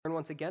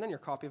once again in your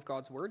copy of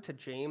God's Word to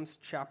James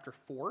chapter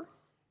 4.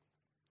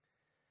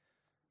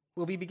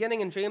 We'll be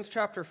beginning in James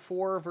chapter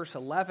 4, verse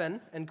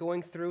 11, and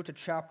going through to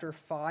chapter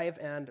 5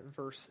 and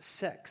verse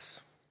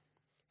 6.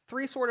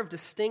 Three sort of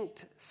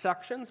distinct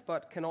sections,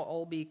 but can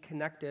all be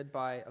connected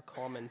by a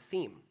common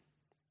theme.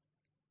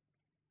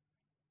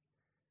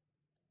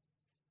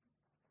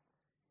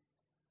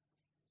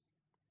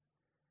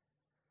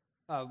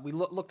 We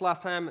looked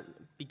last time,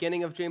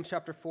 beginning of James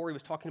chapter 4, he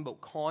was talking about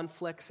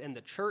conflicts in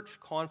the church,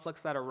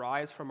 conflicts that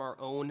arise from our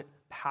own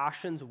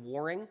passions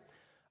warring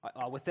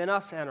within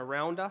us and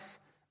around us.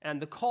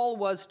 And the call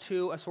was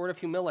to a sort of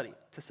humility,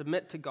 to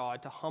submit to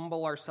God, to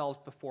humble ourselves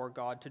before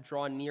God, to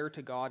draw near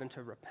to God, and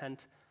to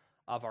repent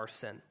of our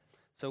sin.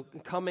 So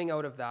coming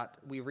out of that,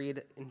 we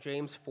read in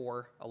James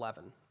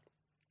 4:11.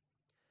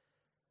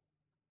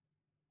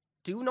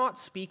 Do not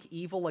speak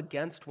evil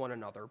against one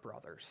another,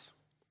 brothers.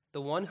 The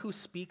one who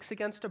speaks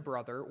against a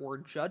brother or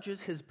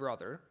judges his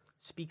brother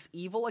speaks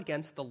evil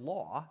against the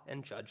law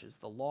and judges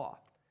the law.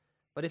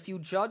 But if you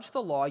judge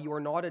the law, you are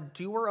not a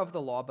doer of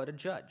the law, but a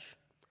judge.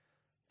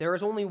 There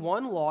is only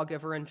one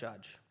lawgiver and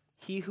judge,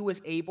 he who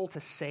is able to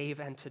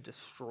save and to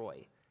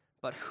destroy.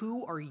 But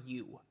who are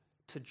you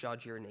to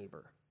judge your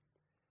neighbor?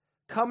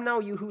 Come now,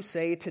 you who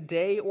say,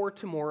 today or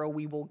tomorrow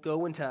we will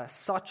go into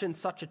such and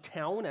such a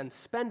town and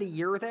spend a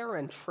year there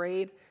and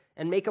trade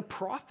and make a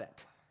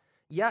profit.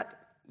 Yet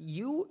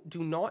you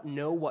do not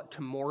know what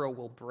tomorrow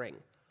will bring.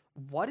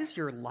 What is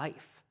your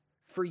life?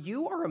 For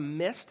you are a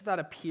mist that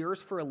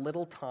appears for a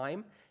little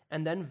time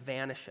and then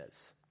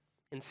vanishes.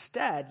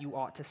 Instead, you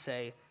ought to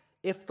say,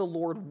 if the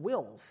Lord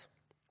wills,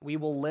 we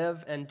will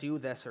live and do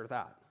this or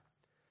that.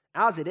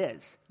 As it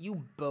is, you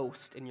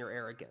boast in your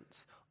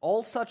arrogance.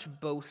 All such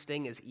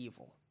boasting is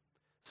evil.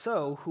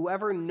 So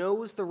whoever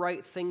knows the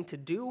right thing to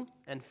do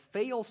and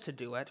fails to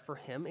do it, for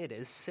him it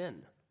is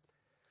sin.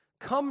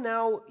 Come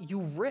now,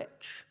 you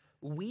rich,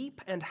 weep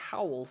and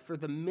howl for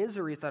the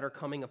miseries that are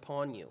coming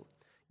upon you.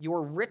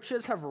 Your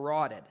riches have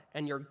rotted,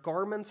 and your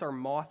garments are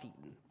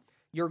moth-eaten.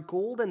 Your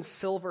gold and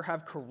silver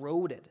have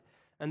corroded,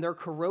 and their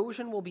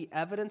corrosion will be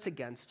evidence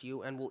against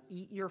you and will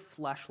eat your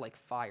flesh like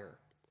fire.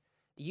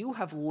 You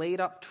have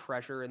laid up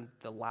treasure in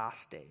the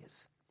last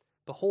days.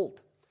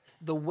 Behold,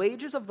 the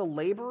wages of the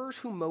laborers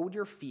who mowed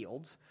your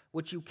fields,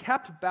 which you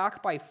kept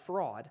back by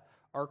fraud,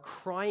 are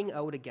crying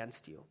out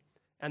against you,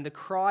 and the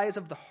cries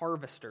of the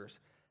harvesters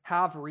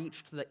have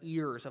reached the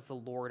ears of the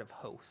Lord of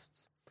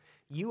hosts.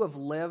 You have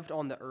lived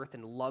on the earth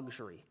in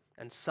luxury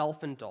and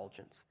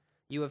self-indulgence.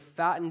 You have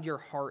fattened your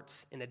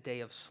hearts in a day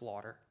of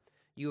slaughter.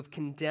 You have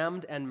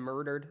condemned and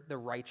murdered the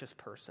righteous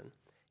person.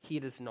 He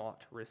does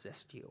not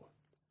resist you.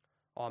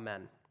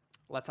 Amen.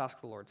 Let's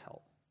ask the Lord's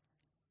help.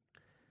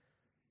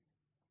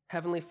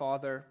 Heavenly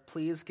Father,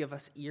 please give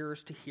us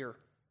ears to hear.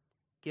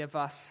 Give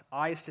us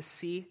eyes to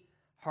see,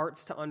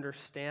 hearts to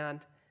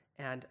understand,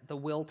 and the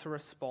will to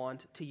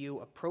respond to you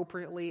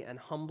appropriately and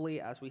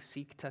humbly as we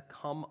seek to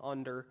come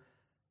under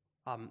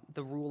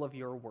the rule of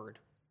your word,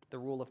 the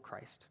rule of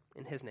Christ.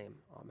 In his name,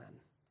 amen.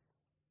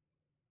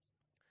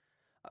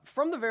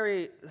 From the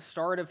very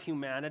start of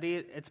humanity,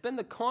 it's been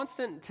the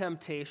constant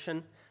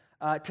temptation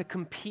to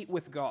compete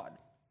with God,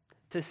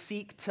 to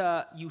seek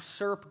to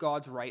usurp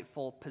God's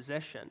rightful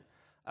position.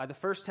 The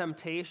first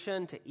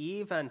temptation to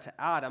Eve and to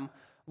Adam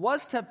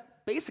was to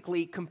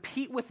basically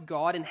compete with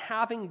God in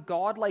having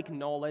God-like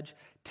knowledge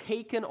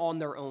taken on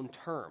their own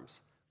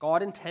terms.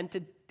 God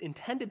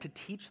intended to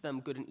teach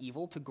them good and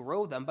evil, to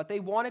grow them, but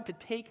they wanted to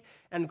take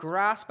and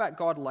grasp at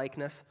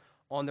God-likeness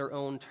on their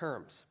own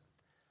terms.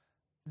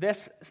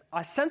 This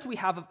a sense we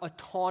have of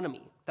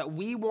autonomy, that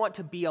we want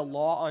to be a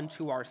law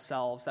unto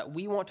ourselves, that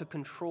we want to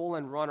control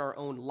and run our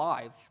own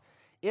life,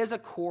 is a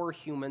core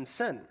human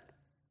sin.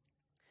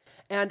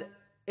 And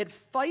it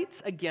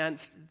fights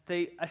against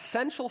the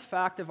essential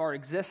fact of our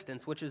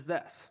existence, which is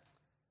this: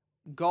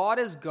 God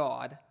is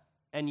God,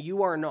 and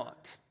you are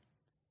not.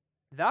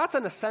 That's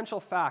an essential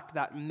fact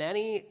that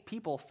many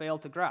people fail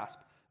to grasp.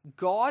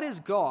 God is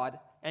God,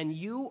 and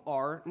you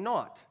are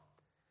not.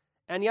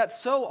 And yet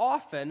so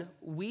often,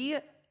 we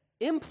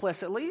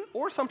implicitly,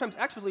 or sometimes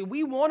explicitly,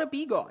 we want to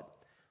be God.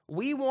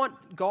 We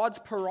want God's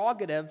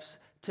prerogatives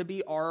to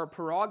be our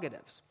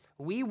prerogatives.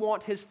 We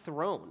want his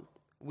throne.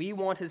 We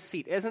want his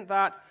seat. Isn't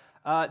that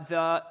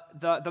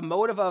the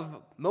motive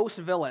of most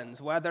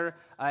villains, whether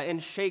in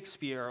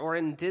Shakespeare or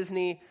in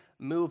Disney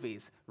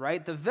movies,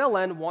 right? The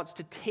villain wants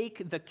to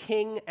take the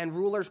king and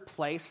ruler's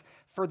place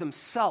for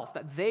themselves,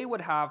 that they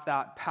would have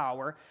that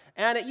power,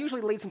 and it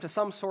usually leads them to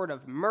some sort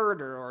of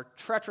murder or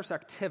treacherous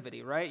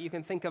activity, right? You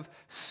can think of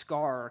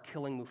Scar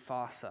killing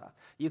Mufasa.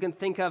 You can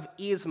think of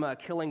Yzma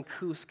killing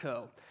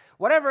Cusco.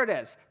 Whatever it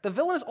is, the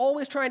villain is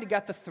always trying to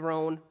get the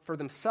throne for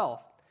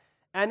themselves.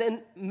 And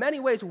in many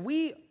ways,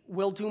 we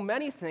will do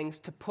many things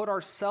to put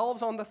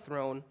ourselves on the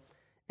throne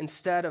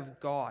instead of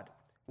God.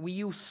 We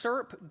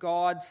usurp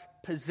God's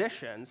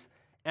positions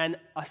and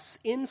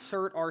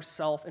insert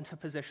ourselves into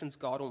positions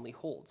God only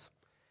holds.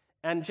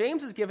 And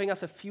James is giving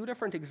us a few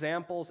different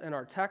examples in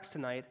our text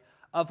tonight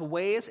of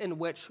ways in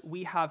which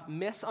we have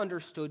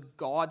misunderstood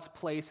God's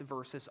place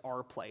versus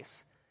our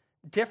place.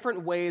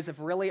 Different ways of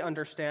really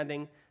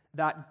understanding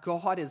that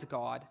God is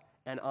God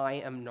and I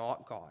am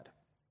not God.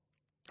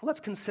 Let's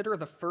consider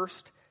the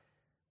first,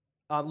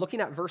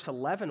 looking at verse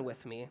 11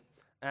 with me,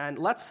 and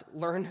let's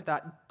learn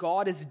that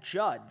God is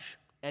judge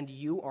and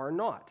you are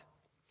not.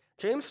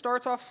 James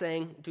starts off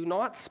saying, "Do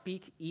not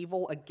speak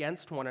evil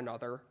against one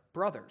another,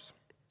 brothers."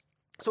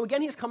 So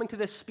again, he's coming to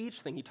this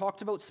speech thing. He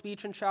talked about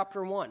speech in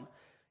chapter 1.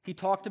 He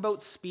talked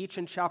about speech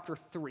in chapter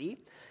 3.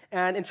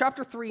 And in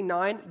chapter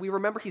 3:9, we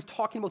remember he's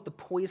talking about the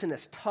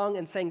poisonous tongue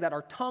and saying that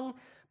our tongue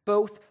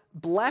both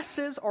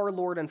blesses our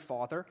Lord and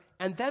Father,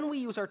 and then we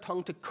use our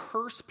tongue to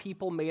curse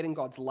people made in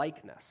God's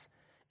likeness.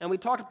 And we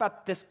talked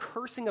about this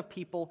cursing of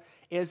people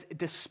is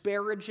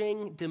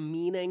disparaging,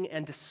 demeaning,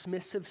 and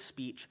dismissive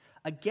speech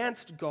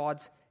against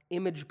God's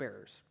image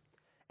bearers.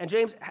 And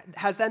James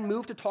has then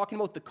moved to talking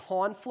about the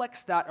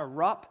conflicts that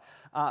erupt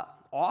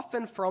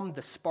often from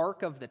the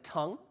spark of the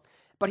tongue.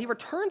 But he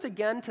returns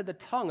again to the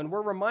tongue, and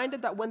we're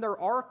reminded that when there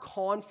are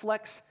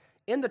conflicts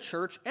in the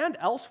church and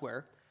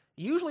elsewhere,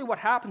 usually what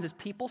happens is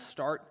people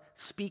start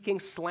speaking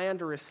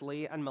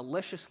slanderously and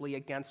maliciously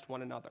against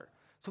one another.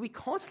 So we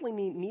constantly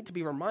need to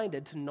be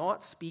reminded to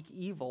not speak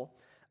evil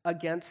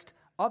against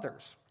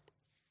others.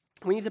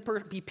 We need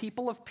to be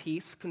people of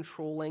peace,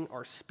 controlling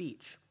our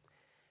speech.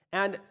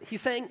 And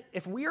he's saying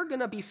if we are going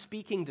to be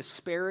speaking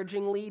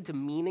disparagingly,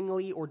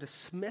 demeaningly, or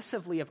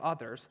dismissively of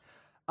others,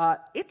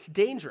 it's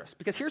dangerous,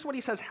 because here's what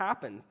he says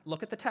happened.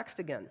 Look at the text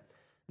again.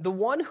 The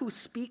one who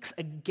speaks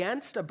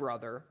against a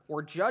brother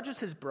or judges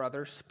his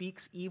brother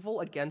speaks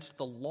evil against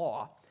the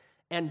law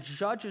and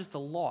judges the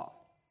law.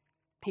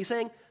 He's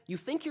saying, you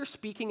think you're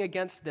speaking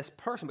against this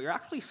person, but you're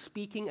actually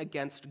speaking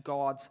against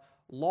God's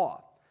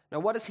law. Now,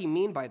 what does he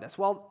mean by this?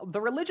 Well, the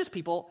religious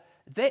people,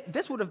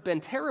 this would have been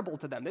terrible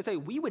to them. They say,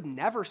 we would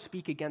never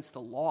speak against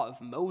the law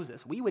of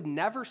Moses. We would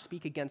never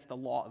speak against the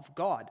law of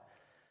God.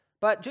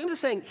 But James is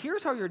saying,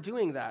 here's how you're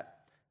doing that.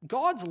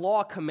 God's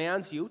law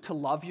commands you to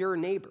love your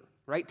neighbor,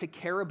 right? To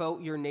care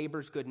about your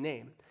neighbor's good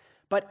name.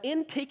 But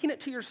in taking it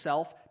to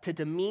yourself, to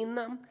demean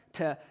them,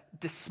 to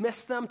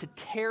dismiss them, to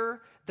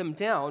tear them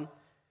down,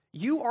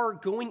 you are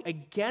going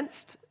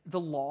against the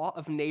law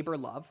of neighbor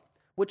love,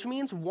 which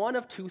means one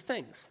of two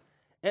things.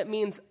 It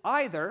means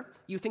either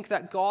you think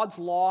that God's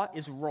law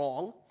is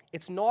wrong,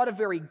 it's not a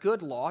very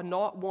good law,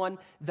 not one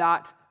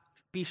that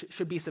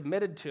should be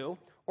submitted to,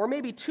 or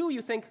maybe two,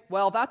 you think,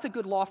 well, that's a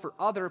good law for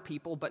other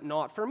people, but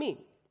not for me.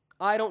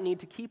 I don't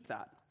need to keep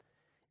that.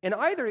 In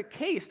either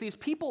case, these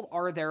people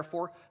are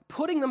therefore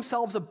putting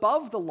themselves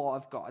above the law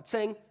of God,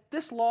 saying,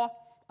 this law,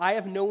 I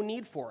have no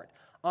need for it.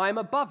 I'm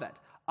above it.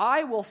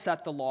 I will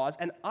set the laws,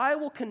 and I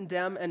will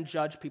condemn and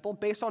judge people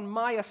based on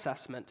my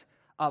assessment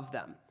of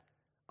them.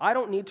 I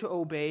don't need to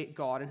obey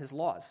God and his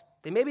laws.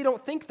 They maybe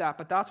don't think that,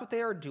 but that's what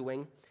they are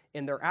doing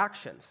in their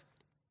actions.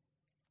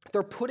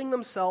 They're putting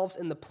themselves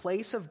in the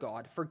place of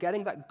God,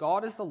 forgetting that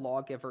God is the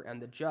lawgiver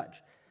and the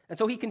judge. And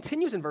so he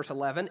continues in verse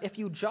 11, if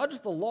you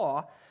judge the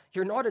law,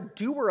 you're not a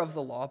doer of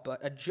the law, but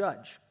a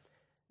judge.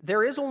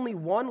 There is only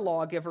one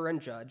lawgiver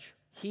and judge,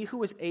 he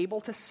who is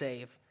able to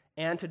save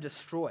and to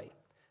destroy.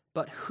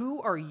 But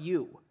who are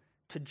you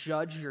to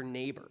judge your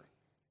neighbor?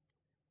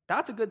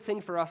 That's a good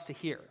thing for us to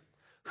hear.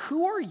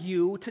 Who are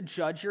you to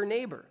judge your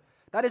neighbor?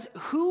 That is,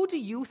 who do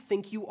you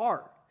think you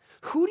are?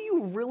 Who do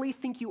you really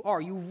think you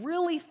are? You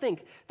really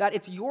think that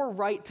it's your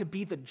right to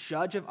be the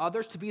judge of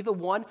others, to be the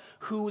one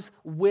whose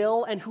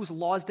will and whose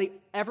laws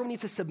everyone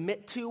needs to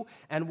submit to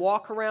and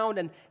walk around,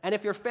 and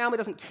if your family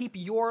doesn't keep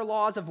your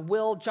laws of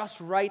will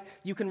just right,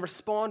 you can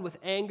respond with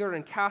anger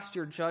and cast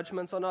your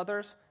judgments on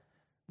others?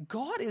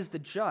 God is the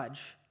judge.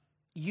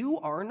 You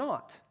are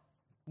not.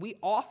 We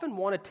often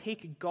want to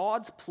take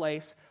God's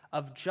place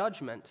of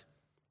judgment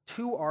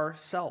to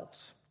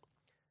ourselves.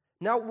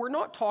 Now, we're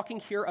not talking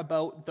here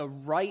about the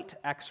right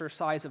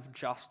exercise of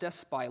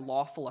justice by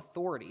lawful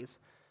authorities.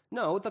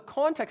 No, the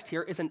context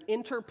here is an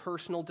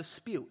interpersonal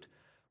dispute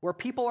where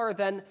people are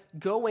then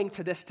going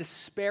to this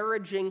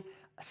disparaging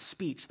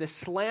speech, this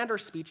slander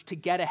speech to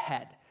get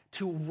ahead,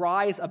 to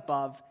rise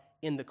above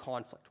in the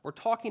conflict. We're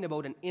talking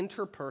about an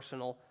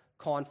interpersonal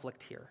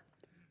conflict here.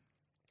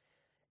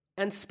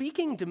 And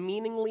speaking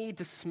demeaningly,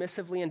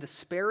 dismissively, and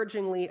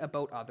disparagingly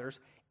about others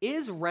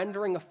is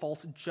rendering a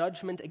false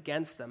judgment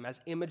against them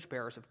as image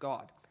bearers of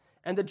God.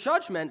 And the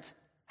judgment,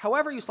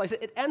 however you slice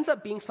it, it ends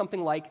up being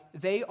something like,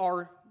 they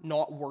are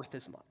not worth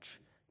as much.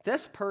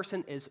 This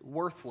person is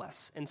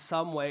worthless in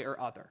some way or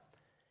other.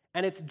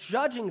 And it's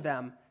judging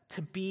them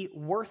to be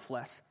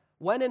worthless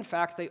when in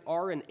fact they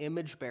are an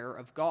image bearer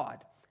of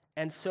God,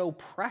 and so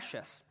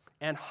precious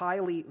and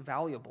highly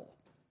valuable.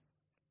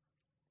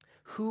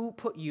 Who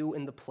put you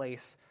in the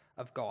place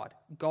of God?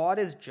 God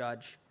is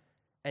judge,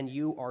 and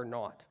you are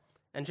not.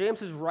 And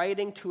James is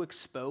writing to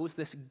expose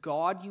this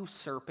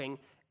God-usurping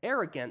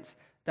arrogance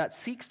that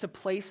seeks to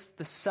place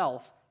the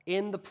self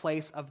in the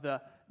place of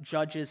the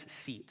judge's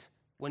seat,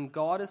 when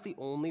God is the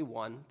only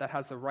one that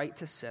has the right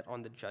to sit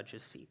on the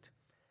judge's seat.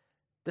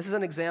 This is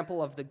an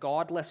example of the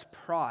godless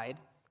pride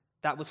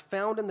that was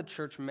found in the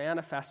church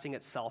manifesting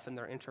itself in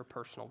their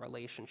interpersonal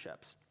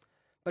relationships.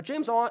 But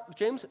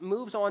James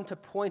moves on to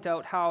point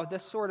out how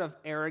this sort of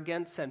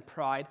arrogance and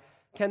pride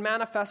can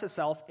manifest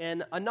itself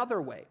in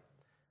another way.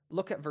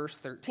 Look at verse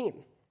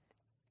 13.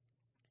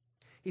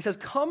 He says,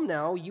 "Come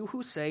now, you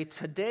who say,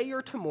 today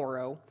or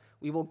tomorrow,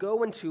 we will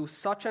go into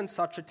such and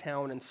such a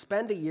town and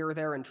spend a year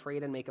there and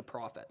trade and make a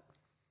profit."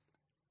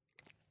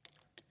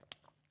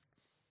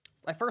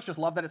 I first just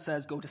love that it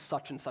says, go to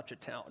such and such a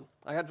town.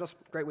 I got just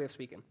a great way of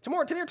speaking.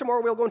 Today or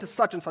tomorrow, we'll go into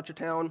such and such a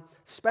town,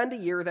 spend a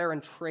year there,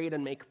 and trade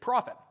and make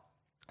profit.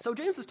 So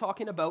James is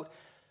talking about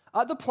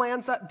the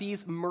plans that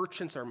these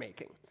merchants are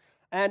making.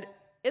 And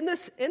in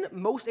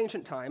most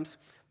ancient times,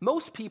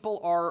 most people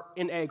are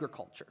in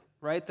agriculture,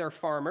 right? They're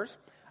farmers.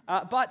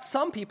 But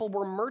some people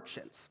were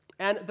merchants.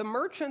 And the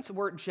merchants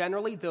were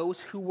generally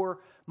those who were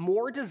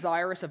more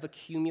desirous of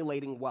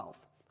accumulating wealth.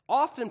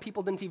 Often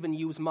people didn't even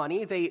use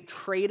money, they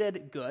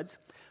traded goods,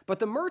 but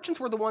the merchants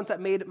were the ones that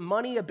made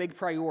money a big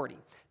priority.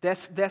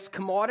 This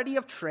commodity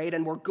of trade,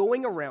 and were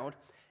going around,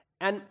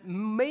 and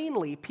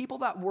mainly people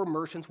that were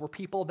merchants were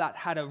people that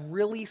had a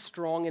really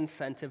strong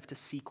incentive to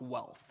seek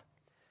wealth.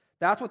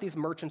 That's what these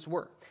merchants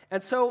were.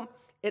 And so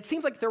it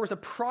seems like there was a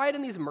pride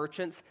in these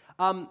merchants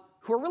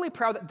who are really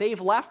proud that they've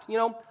left,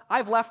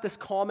 I've left this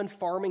common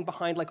farming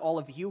behind like all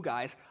of you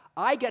guys.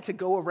 I get to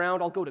go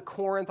around, I'll go to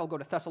Corinth, I'll go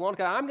to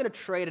Thessalonica, I'm going to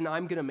trade and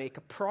I'm going to make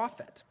a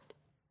profit.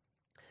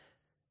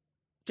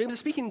 James is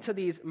speaking to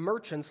these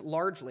merchants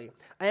largely,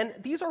 and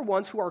these are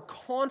ones who are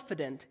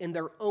confident in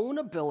their own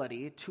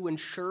ability to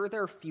ensure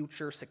their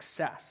future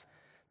success.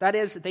 That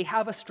is, they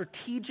have a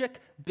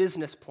strategic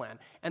business plan,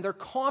 and they're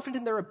confident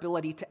in their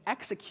ability to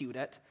execute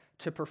it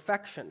to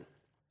perfection.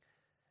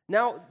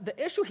 Now,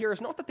 the issue here is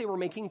not that they were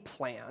making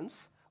plans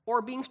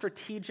or being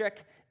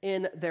strategic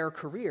in their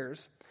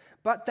careers,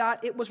 but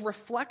that it was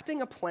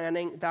reflecting a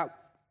planning that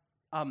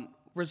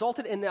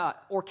resulted in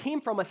or came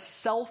from a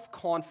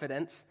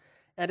self-confidence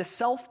and a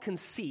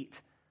self-conceit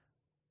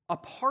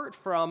apart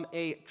from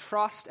a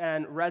trust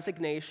and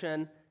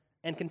resignation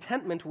and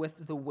contentment with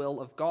the will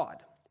of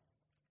God.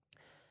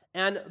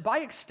 And by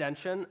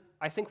extension,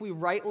 I think we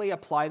rightly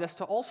apply this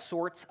to all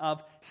sorts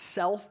of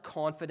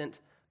self-confident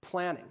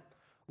planning.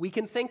 We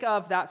can think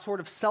of that sort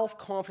of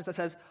self-confidence that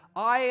says,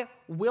 I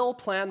will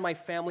plan my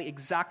family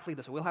exactly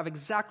this way. We'll have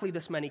exactly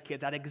this many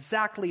kids at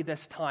exactly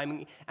this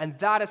time, and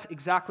that is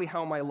exactly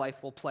how my life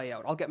will play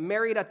out. I'll get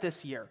married at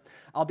this year.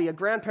 I'll be a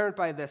grandparent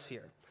by this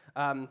year.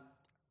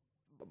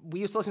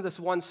 We used to listen to this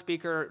one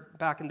speaker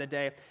back in the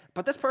day,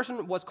 but this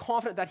person was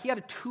confident that he had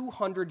a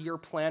 200-year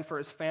plan for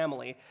his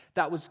family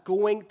that was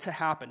going to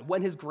happen,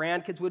 when his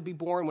grandkids would be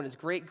born, when his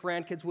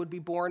great-grandkids would be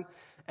born.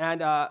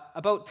 And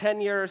about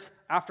 10 years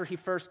after he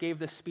first gave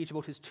this speech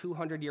about his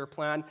 200-year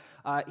plan,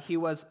 he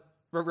was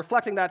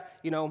reflecting that,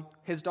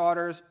 his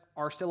daughters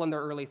are still in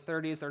their early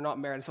 30s, they're not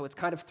married, so it's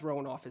kind of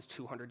thrown off his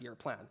 200-year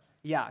plan.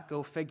 Yeah,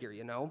 go figure,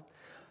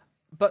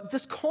 But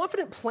this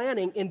confident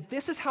planning, and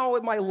this is how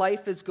my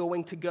life is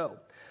going to go.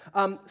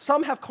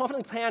 Some have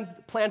confidently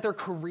planned their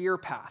career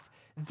path.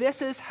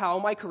 This is how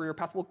my career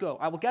path will go.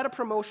 I will get a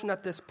promotion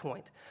at this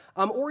point.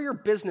 Or your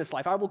business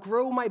life. I will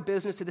grow my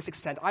business to this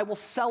extent. I will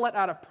sell it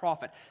at a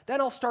profit.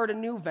 Then I'll start a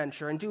new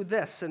venture and do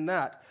this and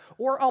that.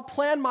 Or I'll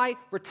plan my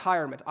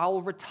retirement. I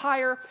will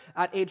retire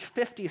at age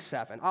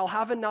 57. I'll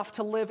have enough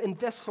to live in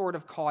this sort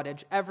of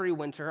cottage every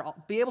winter.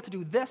 I'll be able to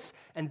do this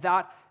and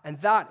that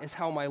is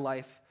how my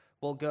life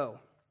will go.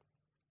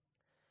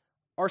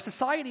 Our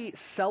society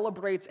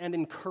celebrates and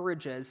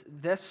encourages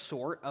this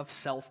sort of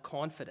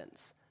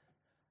self-confidence.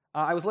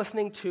 I was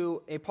listening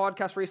to a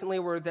podcast recently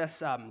where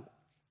this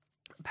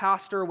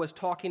pastor was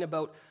talking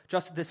about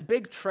just this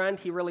big trend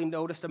he really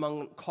noticed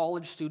among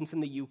college students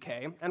in the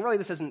UK. And really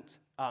this isn't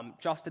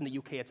just in the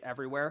UK, it's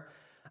everywhere.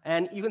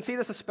 And you can see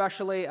this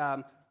especially,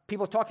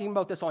 people talking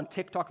about this on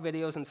TikTok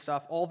videos and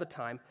stuff all the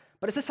time.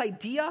 But it's this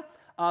idea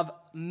of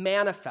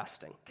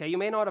manifesting. Okay, you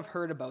may not have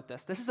heard about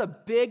this. This is a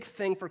big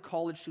thing for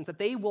college students, that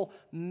they will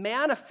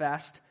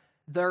manifest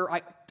their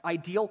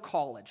ideal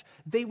college.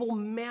 They will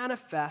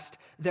manifest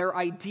their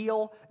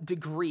ideal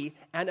degree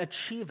and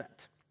achieve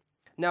it.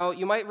 Now,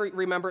 you might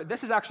remember,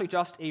 this is actually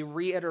just a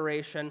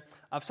reiteration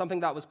of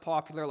something that was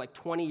popular like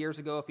 20 years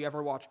ago. If you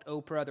ever watched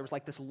Oprah, there was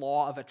like this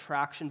law of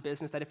attraction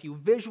business that if you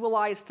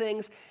visualize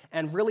things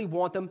and really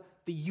want them,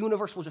 the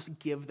universe will just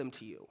give them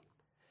to you.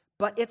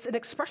 But it's an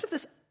expression of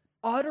this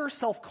utter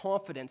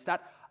self-confidence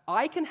that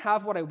I can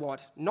have what I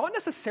want, not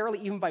necessarily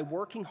even by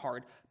working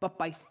hard, but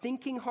by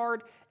thinking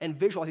hard and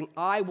visualizing.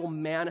 I will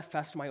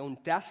manifest my own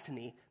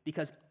destiny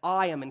because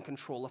I am in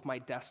control of my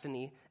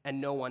destiny and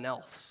no one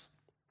else.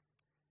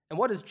 And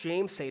what does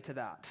James say to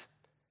that?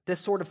 This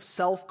sort of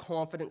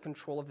self-confident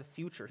control of the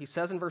future. He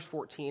says in verse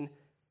 14,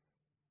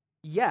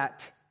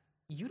 "Yet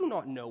you do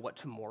not know what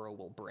tomorrow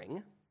will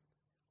bring.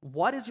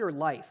 What is your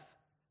life?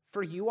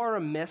 For you are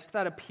a mist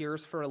that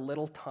appears for a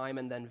little time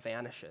and then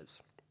vanishes."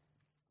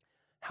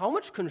 How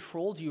much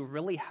control do you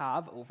really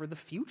have over the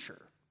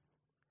future?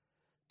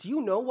 Do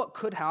you know what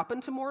could happen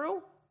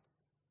tomorrow?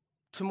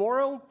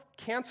 Tomorrow,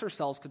 cancer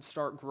cells could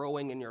start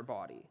growing in your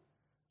body.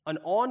 An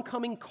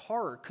oncoming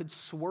car could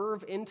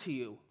swerve into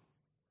you.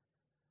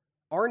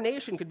 Our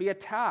nation could be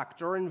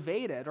attacked or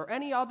invaded or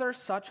any other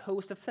such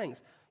host of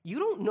things. You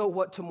don't know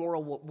what tomorrow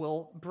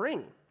will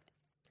bring.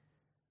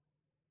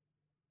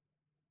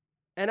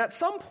 And at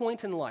some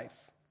point in life,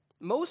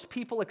 most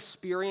people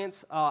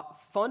experience a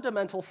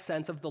fundamental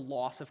sense of the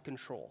loss of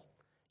control.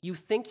 You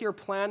think you're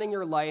planning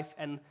your life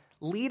and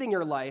leading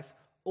your life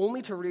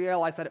only to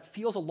realize that it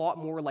feels a lot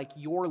more like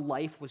your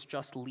life was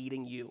just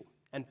leading you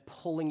and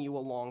pulling you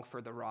along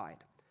for the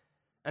ride.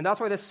 And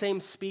that's why this same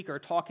speaker,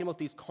 talking about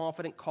these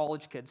confident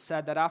college kids,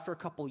 said that after a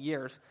couple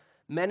years,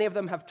 many of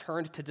them have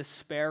turned to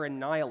despair and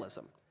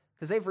nihilism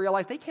because they've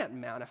realized they can't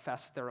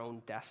manifest their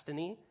own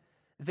destiny.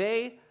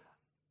 They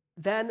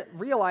then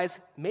realize,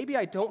 maybe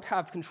I don't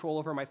have control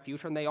over my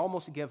future, and they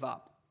almost give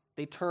up.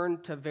 They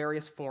turn to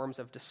various forms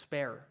of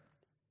despair.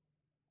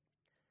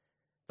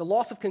 The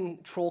loss of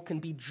control can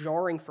be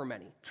jarring for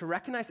many, to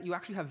recognize that you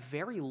actually have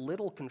very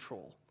little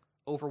control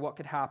over what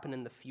could happen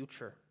in the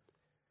future.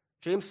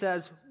 James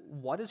says,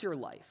 what is your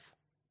life?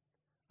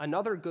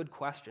 Another good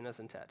question,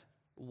 isn't it?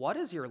 What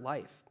is your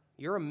life?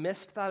 You're a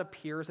mist that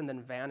appears and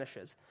then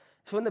vanishes.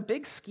 So in the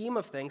big scheme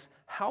of things,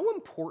 how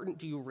important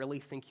do you really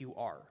think you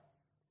are?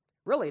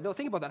 Really, no,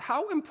 think about that.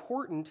 How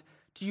important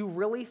do you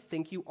really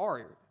think you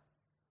are?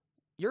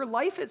 Your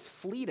life is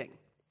fleeting.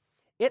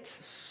 It's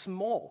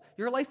small.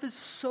 Your life is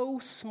so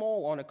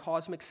small on a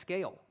cosmic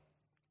scale.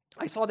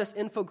 I saw this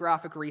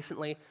infographic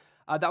recently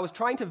that was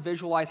trying to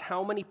visualize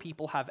how many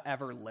people have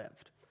ever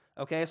lived.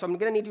 Okay, so I'm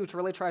going to need you to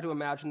really try to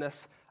imagine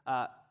this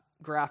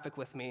graphic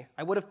with me.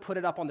 I would have put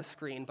it up on the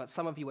screen, but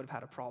some of you would have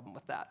had a problem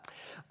with that.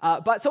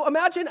 But so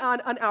imagine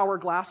an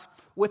hourglass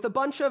with a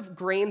bunch of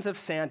grains of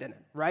sand in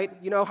it, right?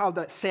 You know how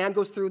the sand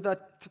goes through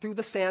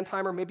the sand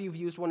timer. Maybe you've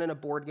used one in a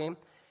board game.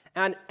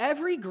 And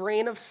every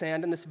grain of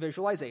sand in this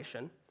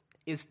visualization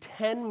is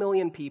 10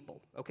 million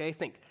people, okay?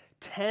 Think,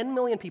 10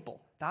 million people.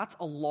 That's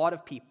a lot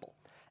of people.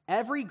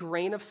 Every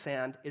grain of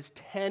sand is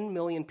 10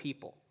 million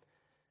people.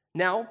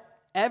 Now,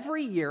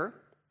 every year,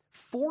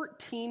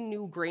 14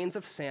 new grains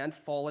of sand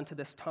fall into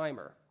this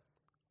timer.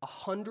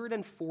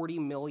 140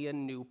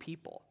 million new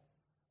people.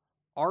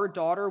 Our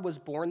daughter was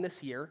born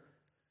this year.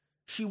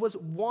 She was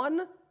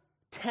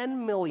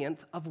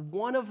 1/10,000,000th of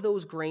one of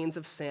those grains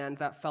of sand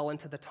that fell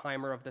into the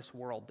timer of this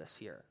world this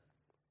year.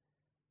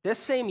 This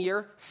same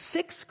year,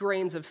 6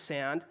 grains of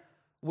sand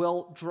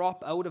will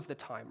drop out of the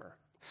timer.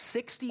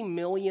 60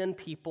 million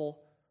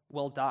people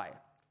will die,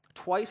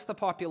 twice the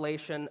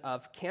population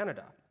of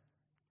Canada.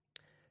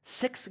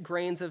 6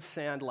 grains of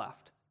sand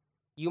left.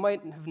 You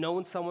might have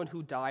known someone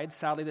who died,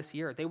 sadly, this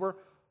year. They were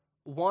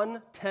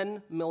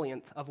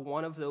 1/10,000,000th of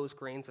one of those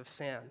grains of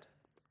sand.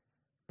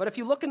 But if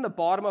you look in the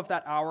bottom of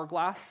that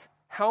hourglass,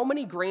 how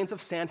many grains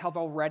of sand have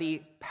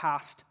already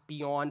passed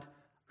beyond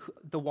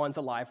the ones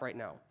alive right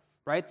now?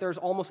 Right? There's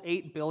almost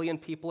 8 billion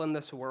people in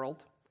this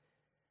world.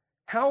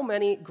 How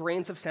many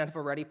grains of sand have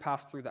already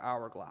passed through the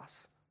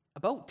hourglass?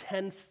 About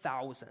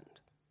 10,000.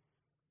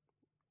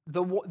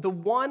 The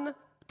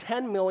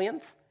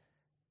 1/10,000,000th,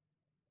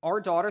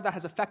 our daughter, that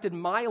has affected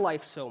my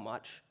life so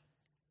much,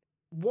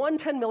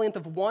 1/10,000,000th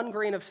of one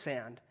grain of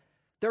sand,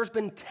 there's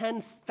been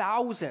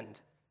 10,000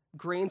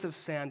 grains of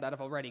sand that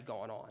have already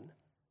gone on.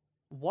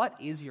 What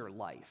is your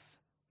life?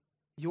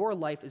 Your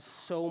life is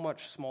so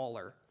much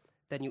smaller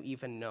than you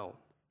even know.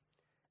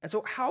 And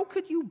so how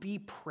could you be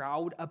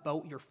proud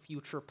about your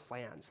future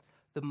plans,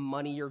 the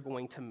money you're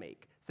going to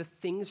make, the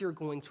things you're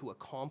going to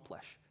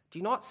accomplish? Do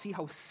you not see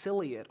how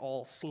silly it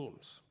all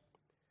seems?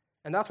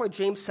 And that's why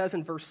James says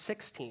in verse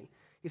 16,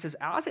 he says,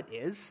 as it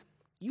is,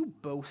 you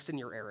boast in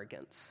your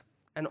arrogance,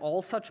 and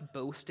all such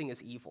boasting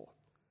is evil.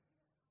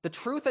 The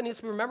truth that needs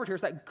to be remembered here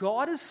is that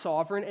God is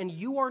sovereign and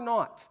you are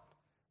not.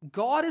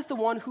 God is the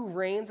one who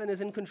reigns and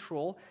is in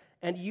control,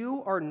 and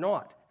you are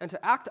not. And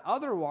to act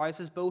otherwise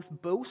is both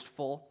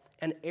boastful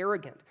and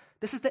arrogant.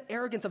 This is the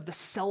arrogance of the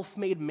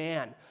self-made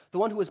man, the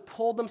one who has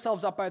pulled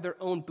themselves up by their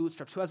own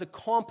bootstraps, who has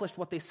accomplished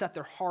what they set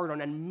their heart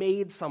on and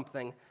made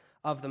something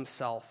of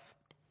themselves.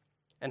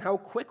 And how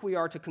quick we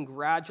are to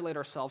congratulate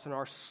ourselves on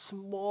our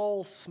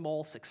small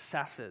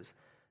successes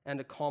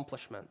and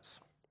accomplishments.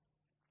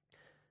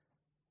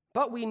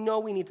 But we know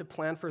we need to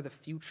plan for the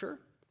future.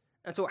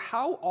 And so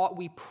how ought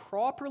we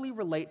properly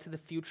relate to the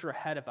future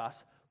ahead of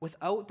us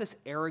without this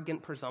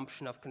arrogant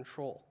presumption of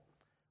control?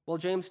 Well,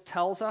 James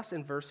tells us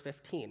in verse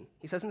 15.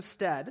 He says,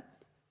 instead,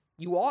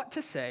 you ought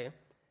to say,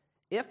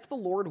 if the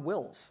Lord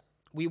wills,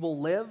 we will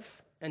live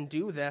and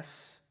do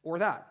this or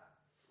that.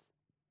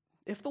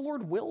 If the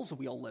Lord wills,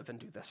 we'll live and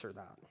do this or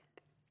that.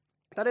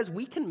 That is,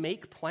 we can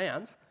make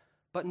plans,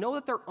 but know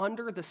that they're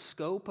under the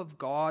scope of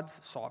God's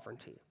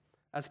sovereignty.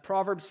 As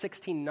Proverbs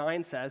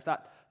 16:9 says,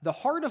 that the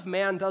heart of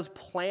man does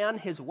plan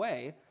his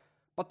way,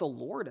 but the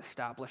Lord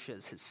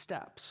establishes his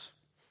steps.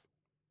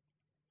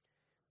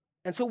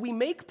 And so we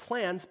make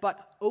plans,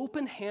 but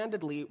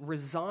open-handedly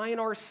resign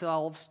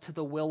ourselves to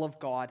the will of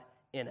God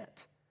in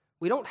it.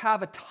 We don't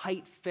have a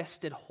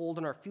tight-fisted hold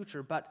on our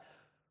future, but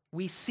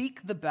we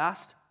seek the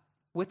best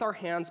with our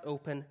hands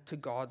open to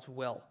God's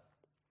will.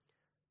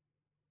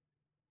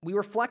 We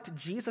reflect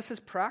Jesus'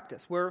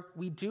 practice, where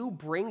we do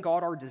bring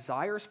God our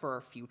desires for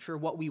our future,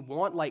 what we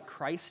want like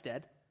Christ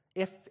did.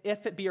 If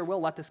it be your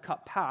will, let this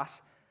cup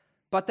pass.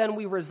 But then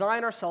we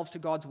resign ourselves to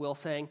God's will,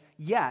 saying,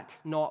 yet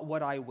not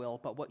what I will,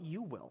 but what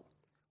you will.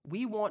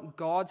 We want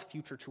God's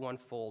future to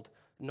unfold,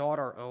 not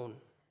our own.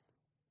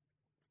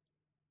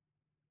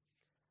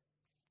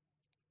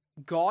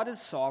 God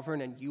is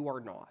sovereign and you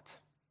are not.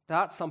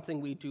 That's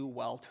something we do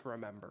well to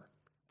remember,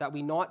 that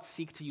we not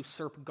seek to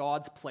usurp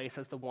God's place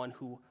as the one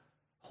who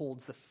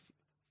holds the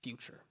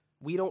future.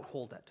 We don't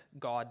hold it.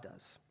 God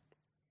does.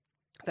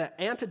 The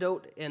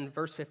antidote in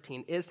verse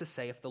 15 is to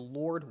say, if the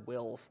Lord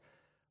wills,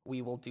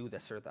 we will do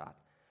this or that.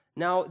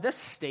 Now, this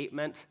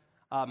statement,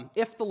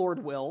 if the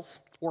Lord wills,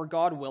 or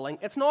God willing,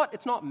 it's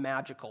not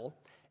magical.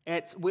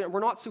 We're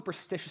not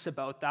superstitious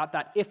about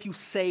that if you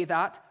say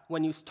that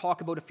when you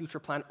talk about a future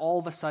plan, all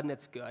of a sudden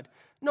it's good.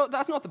 No,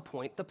 that's not the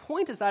point. The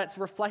point is that it's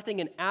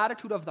reflecting an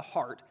attitude of the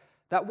heart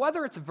that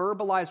whether it's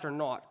verbalized or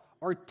not,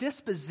 our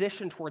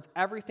disposition towards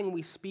everything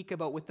we speak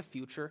about with the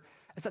future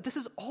is that this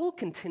is all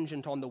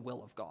contingent on the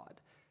will of God.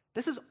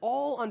 This is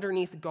all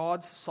underneath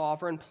God's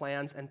sovereign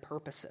plans and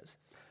purposes.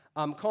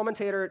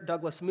 Commentator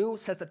Douglas Moo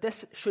says that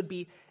this should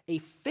be a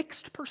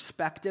fixed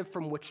perspective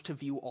from which to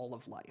view all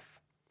of life.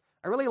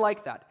 I really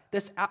like that.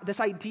 This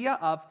idea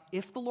of,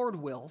 if the Lord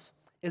wills,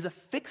 is a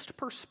fixed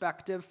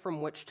perspective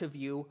from which to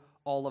view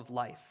all of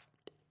life.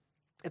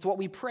 It's what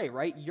we pray,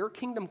 right? Your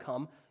kingdom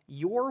come,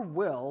 your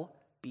will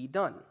be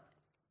done.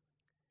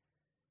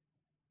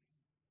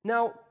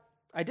 Now,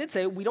 I did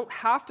say we don't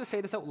have to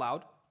say this out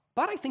loud,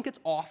 but I think it's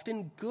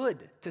often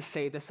good to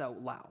say this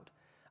out loud.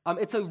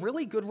 It's a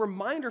really good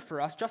reminder for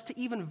us just to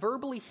even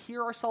verbally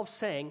hear ourselves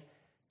saying,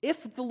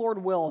 if the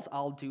Lord wills,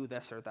 I'll do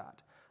this or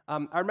that.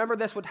 I remember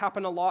this would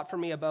happen a lot for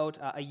me about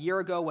a year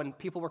ago when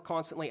people were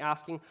constantly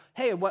asking,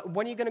 hey,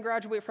 when are you going to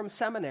graduate from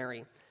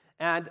seminary?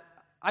 And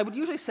I would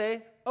usually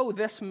say, oh,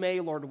 this May,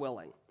 Lord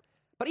willing.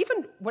 But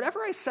even whenever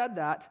I said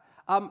that,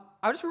 I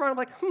would just be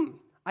reminded,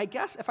 I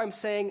guess if I'm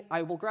saying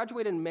I will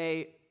graduate in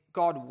May,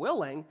 God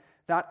willing,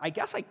 that I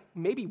guess I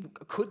maybe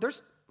could,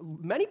 there's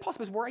many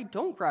possibilities where I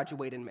don't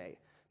graduate in May.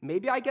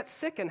 Maybe I get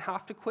sick and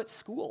have to quit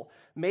school.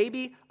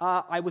 Maybe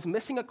I was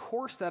missing a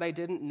course that I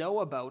didn't know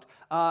about.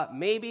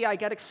 Maybe I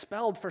get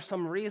expelled for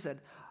some reason.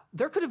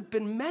 There could have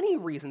been many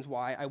reasons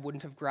why I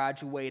wouldn't have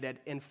graduated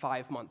in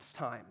 5 months'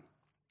 time.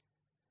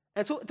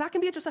 And so that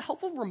can be just a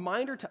helpful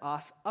reminder to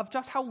us of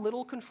just how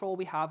little control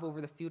we have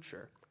over the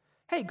future.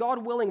 Hey,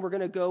 God willing, we're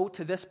going to go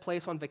to this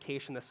place on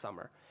vacation this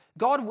summer.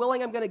 God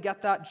willing, I'm going to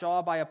get that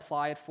job I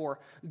applied for.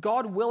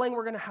 God willing,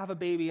 we're going to have a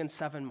baby in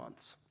 7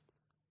 months.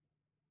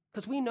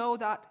 Because we know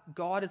that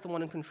God is the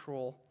one in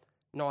control,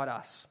 not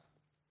us.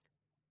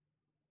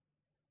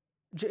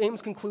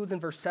 James concludes in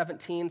verse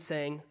 17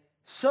 saying,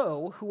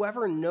 so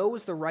whoever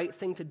knows the right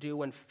thing to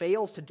do and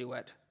fails to do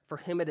it, for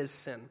him it is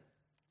sin.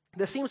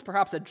 This seems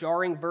perhaps a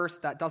jarring verse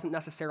that doesn't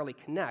necessarily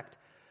connect,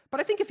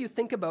 but I think if you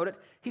think about it,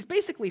 he's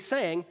basically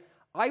saying,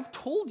 I've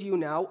told you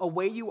now a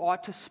way you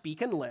ought to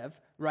speak and live,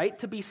 right?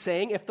 To be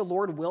saying, if the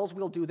Lord wills,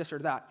 we'll do this or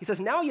that. He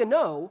says, now you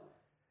know,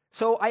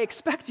 so I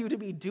expect you to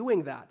be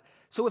doing that.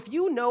 So if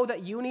you know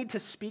that you need to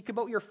speak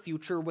about your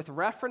future with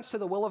reference to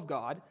the will of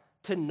God,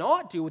 to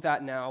not do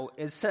that now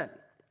is sin.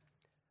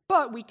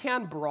 But we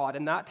can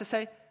broaden that to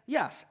say,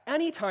 yes,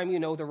 anytime you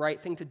know the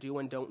right thing to do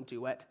and don't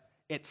do it,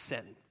 it's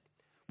sin.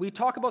 We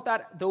talk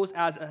about those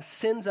as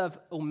sins of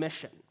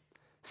omission,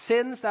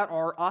 sins that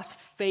are us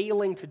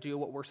failing to do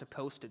what we're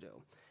supposed to do.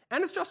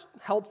 And it's just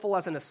helpful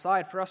as an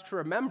aside for us to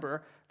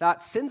remember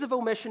that sins of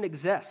omission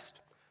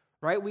exist,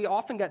 right? We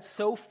often get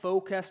so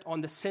focused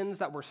on the sins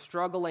that we're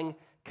struggling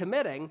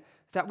committing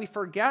that we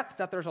forget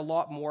that there's a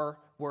lot more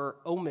we're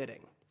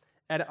omitting.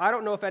 And I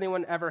don't know if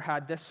anyone ever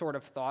had this sort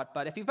of thought,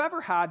 but if you've ever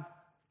had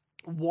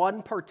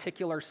one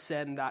particular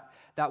sin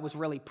that was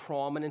really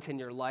prominent in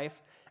your life,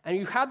 and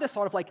you had this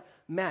thought of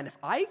man, if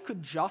I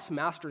could just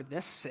master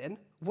this sin,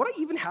 would I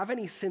even have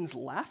any sins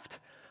left?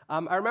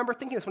 I remember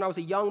thinking this when I was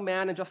a young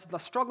man and just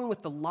struggling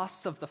with the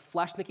lusts of the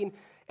flesh, thinking,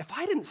 if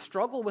I didn't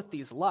struggle with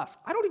these lusts,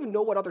 I don't even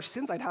know what other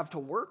sins I'd have to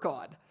work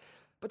on.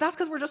 But that's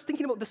because we're just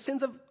thinking about the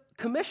sins of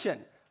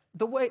commission,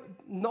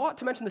 not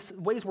to mention the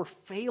ways we're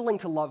failing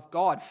to love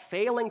God,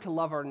 failing to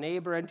love our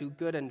neighbor and do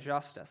good and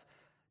justice.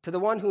 To the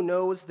one who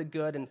knows the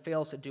good and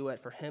fails to do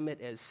it, for him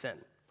it is sin.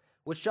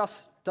 Which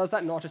just does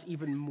that not just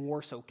even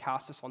more so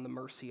cast us on the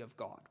mercy of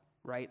God,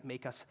 right?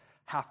 Make us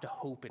have to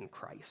hope in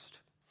Christ.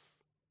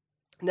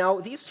 Now,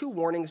 these two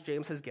warnings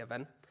James has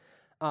given,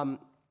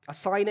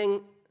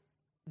 assigning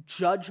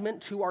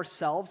judgment to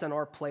ourselves and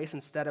our place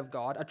instead of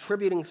God,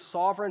 attributing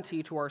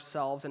sovereignty to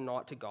ourselves and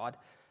not to God,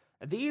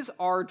 these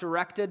are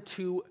directed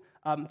to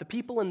the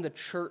people in the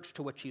church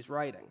to which he's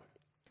writing.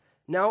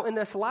 Now, in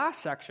this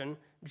last section,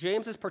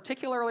 James is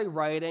particularly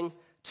writing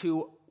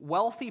to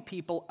wealthy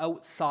people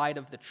outside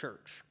of the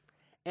church.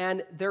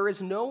 And there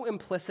is no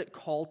implicit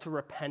call to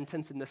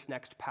repentance in this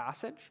next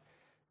passage.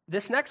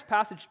 This next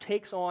passage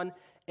takes on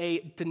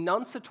a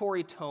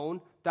denunciatory tone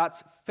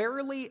that's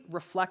fairly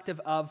reflective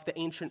of the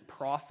ancient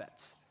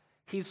prophets.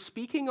 He's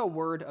speaking a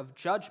word of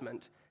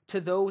judgment,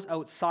 to those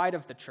outside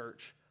of the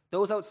church,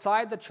 those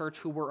outside the church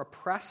who were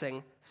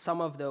oppressing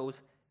some of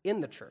those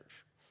in the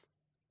church.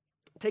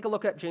 Take a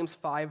look at James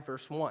 5,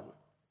 verse 1.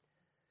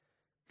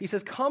 He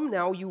says, "Come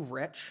now, you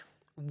rich,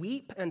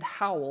 weep and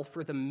howl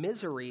for the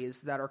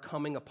miseries that are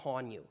coming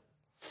upon you."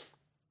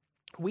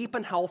 Weep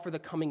and howl for the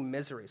coming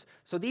miseries.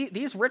 So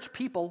these rich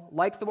people,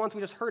 like the ones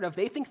we just heard of,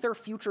 they think their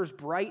future's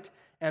bright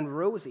and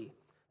rosy,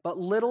 but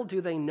little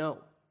do they know.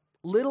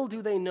 Little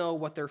do they know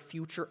what their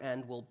future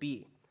end will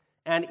be.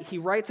 And he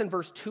writes in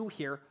verse 2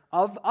 here,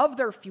 of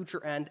their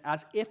future end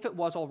as if it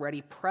was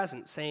already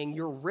present, saying,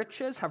 "Your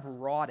riches have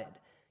rotted,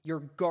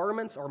 your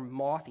garments are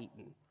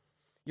moth-eaten.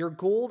 Your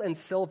gold and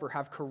silver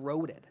have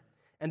corroded,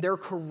 and their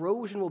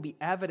corrosion will be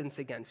evidence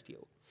against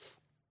you,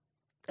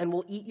 and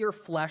will eat your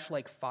flesh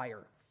like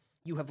fire.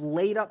 You have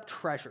laid up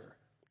treasure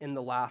in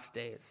the last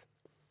days."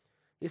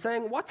 He's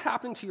saying, what's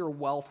happening to your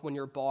wealth when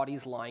your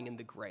body's lying in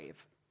the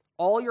grave?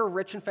 All your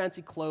rich and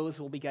fancy clothes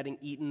will be getting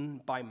eaten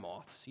by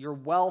moths. Your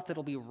wealth,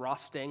 it'll be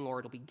rusting or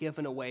it'll be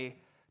given away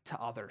to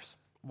others.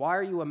 Why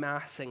are you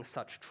amassing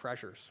such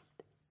treasures?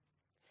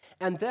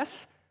 And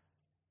this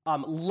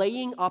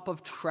laying up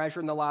of treasure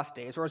in the last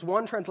days, or as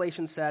one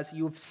translation says,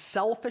 you've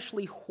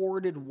selfishly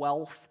hoarded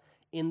wealth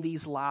in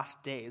these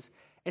last days.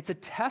 It's a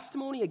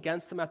testimony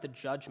against them at the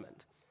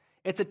judgment.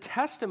 It's a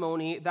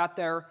testimony that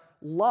their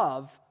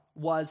love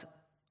was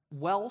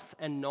wealth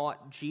and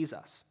not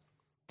Jesus.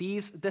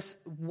 This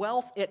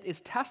wealth, it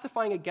is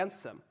testifying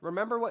against them.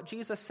 Remember what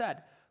Jesus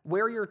said,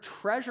 where your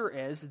treasure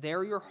is,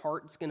 there your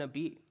heart's going to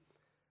be.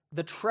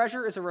 The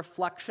treasure is a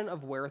reflection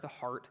of where the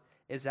heart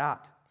is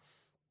at.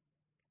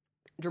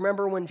 Do you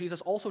remember when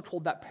Jesus also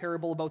told that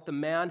parable about the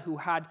man who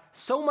had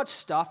so much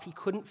stuff he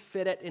couldn't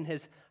fit it in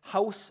his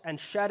house and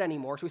shed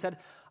anymore? So he said,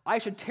 I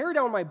should tear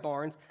down my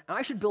barns and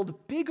I should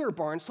build bigger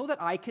barns so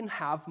that I can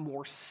have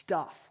more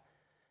stuff.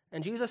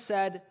 And Jesus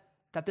said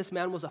that this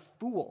man was a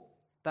fool.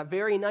 That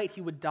very night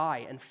he would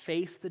die and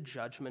face the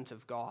judgment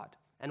of God.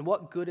 And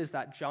what good is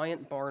that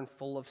giant barn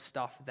full of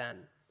stuff then?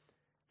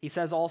 He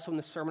says also in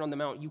the Sermon on the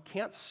Mount, you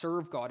can't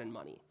serve God and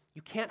money.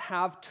 You can't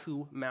have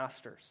two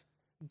masters,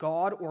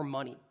 God or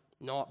money.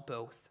 Not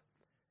both.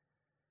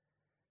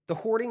 The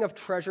hoarding of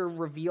treasure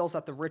reveals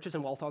that the riches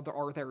and wealth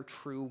are their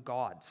true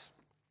gods.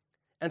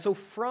 And so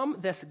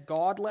from this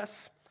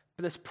godless,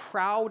 this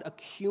proud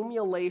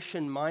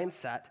accumulation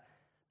mindset,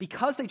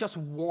 because they just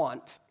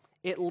want,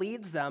 it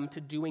leads them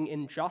to doing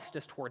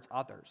injustice towards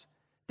others.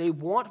 They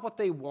want what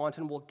they want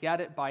and will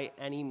get it by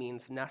any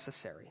means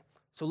necessary.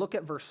 So look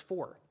at verse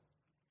 4.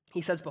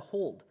 He says,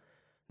 "Behold,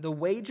 the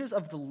wages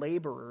of the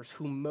laborers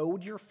who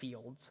mowed your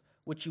fields,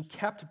 which you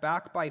kept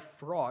back by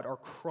fraud, are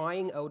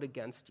crying out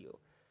against you,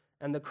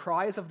 and the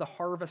cries of the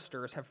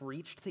harvesters have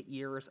reached the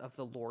ears of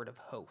the Lord of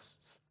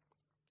hosts."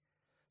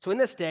 So in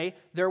this day,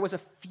 there was a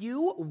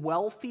few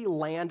wealthy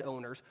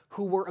landowners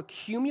who were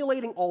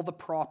accumulating all the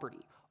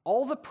property.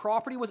 All the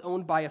property was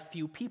owned by a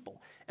few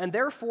people, and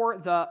therefore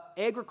the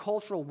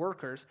agricultural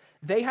workers,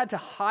 they had to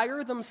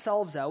hire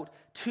themselves out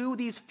to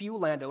these few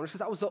landowners because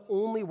that was the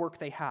only work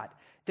they had.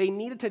 They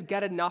needed to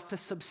get enough to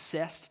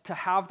subsist, to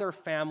have their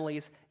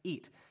families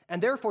eat.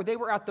 And therefore, they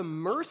were at the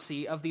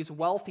mercy of these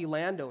wealthy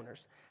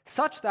landowners,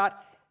 such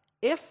that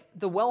if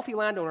the wealthy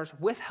landowners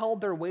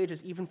withheld their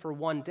wages even for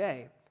one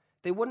day,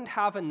 they wouldn't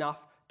have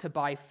enough to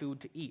buy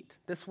food to eat.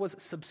 This was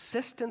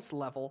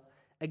subsistence-level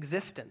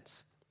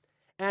existence.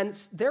 And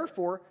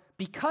therefore,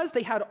 because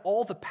they had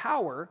all the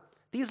power,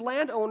 these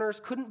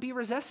landowners couldn't be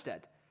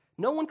resisted.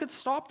 No one could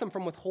stop them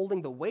from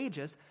withholding the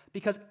wages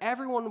because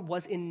everyone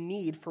was in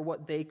need for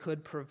what they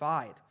could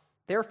provide.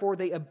 Therefore,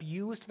 they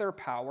abused their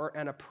power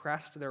and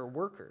oppressed their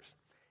workers.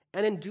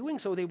 And in doing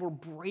so, they were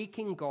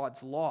breaking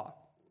God's law.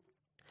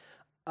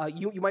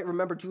 You might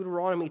remember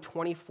Deuteronomy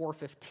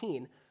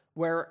 24:15,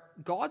 where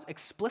God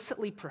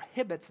explicitly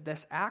prohibits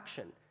this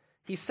action.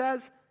 He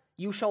says,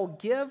 "You shall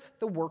give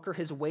the worker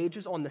his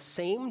wages on the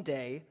same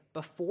day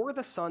before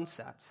the sun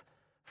sets,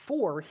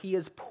 for he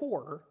is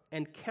poor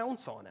and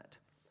counts on it,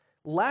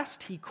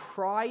 lest he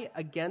cry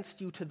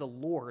against you to the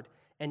Lord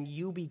and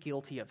you be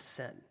guilty of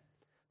sin."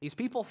 These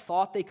people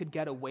thought they could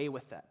get away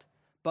with it,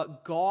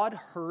 but God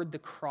heard the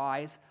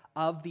cries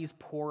of these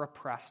poor,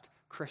 oppressed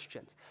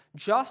Christians,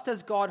 just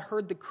as God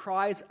heard the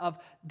cries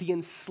of the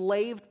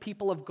enslaved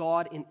people of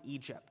God in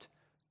Egypt.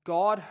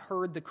 God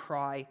heard the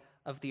cry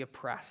of the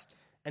oppressed,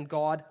 and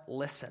God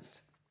listened.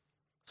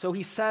 So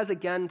he says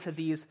again to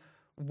these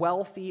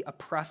wealthy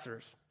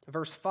oppressors,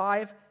 verse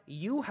 5,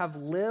 "You have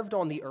lived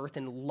on the earth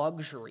in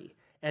luxury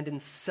and in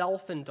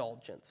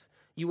self-indulgence.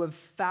 You have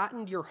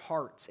fattened your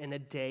hearts in a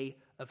day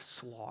of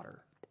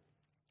slaughter."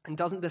 And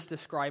doesn't this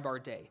describe our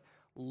day?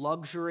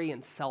 Luxury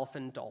and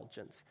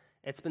self-indulgence.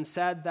 It's been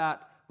said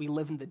that we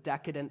live in the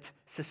decadent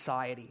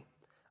society.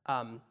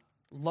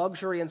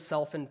 Luxury and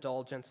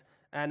self-indulgence.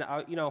 And,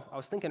 I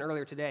was thinking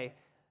earlier today,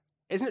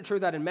 isn't it true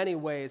that in many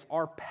ways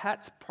our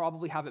pets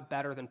probably have it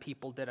better than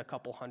people did a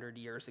couple hundred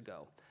years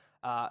ago?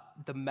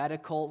 The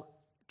medical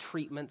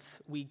treatments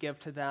we give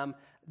to them,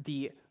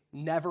 the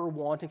never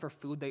wanting for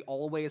food, they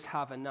always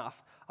have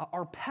enough.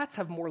 Our pets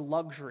have more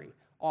luxury.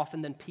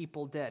 often than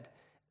people did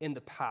in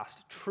the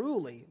past.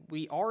 Truly,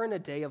 we are in a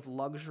day of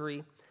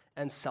luxury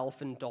and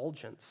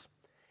self-indulgence.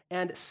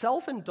 And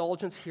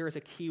self-indulgence here is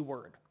a key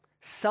word.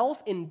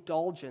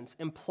 Self-indulgence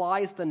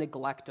implies the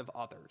neglect of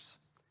others.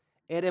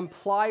 It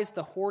implies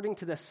the hoarding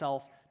to the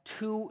self,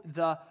 to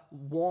the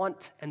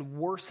want and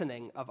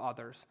worsening of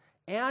others,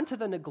 and to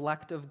the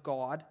neglect of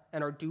God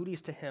and our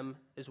duties to Him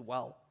as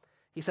well.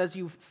 He says,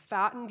 you've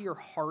fattened your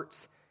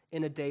hearts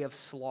in a day of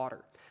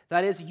slaughter.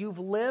 That is, you've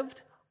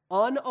lived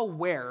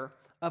unaware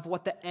of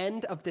what the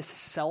end of this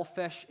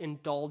selfish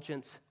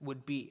indulgence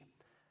would be.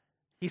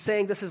 He's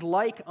saying this is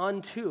like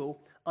unto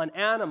an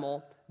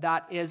animal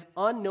that is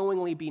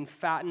unknowingly being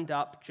fattened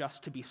up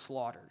just to be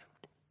slaughtered.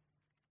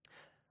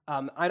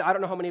 I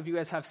don't know how many of you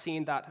guys have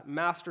seen that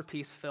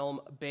masterpiece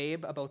film,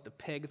 Babe, about the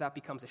pig that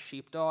becomes a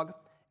sheepdog.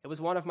 It was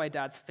one of my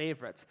dad's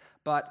favorites.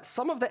 But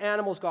some of the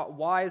animals got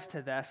wise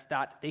to this,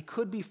 that they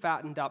could be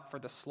fattened up for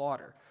the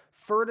slaughter.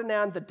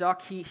 Ferdinand the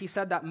duck, he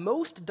said that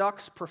most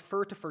ducks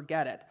prefer to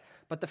forget it.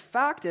 But the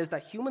fact is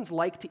that humans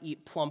like to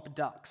eat plump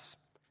ducks.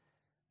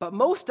 But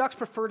most ducks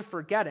prefer to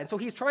forget it. And so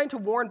he's trying to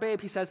warn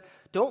Babe. He says,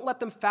 don't let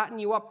them fatten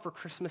you up for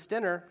Christmas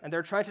dinner. And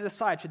they're trying to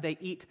decide, should they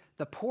eat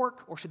the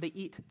pork or should they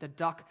eat the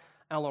duck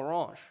à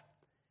l'orange?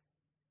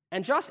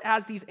 And just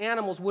as these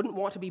animals wouldn't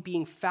want to be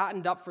being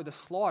fattened up for the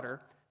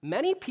slaughter,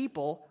 many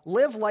people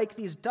live like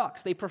these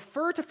ducks. They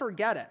prefer to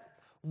forget it.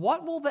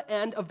 What will the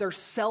end of their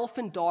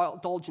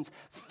self-indulgence,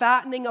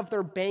 fattening of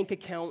their bank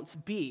accounts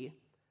be?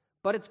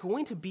 But it's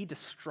going to be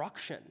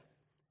destruction.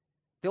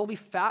 They'll be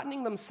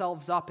fattening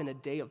themselves up in a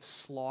day of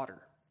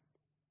slaughter.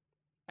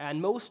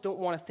 And most don't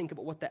want to think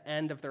about what the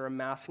end of their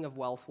amassing of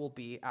wealth will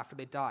be after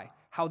they die,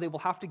 how they will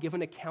have to give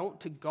an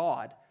account to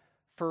God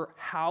for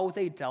how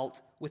they dealt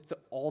with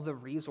all the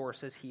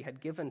resources He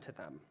had given to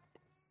them.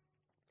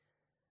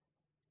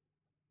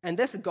 And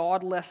this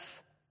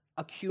godless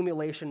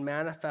accumulation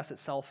manifests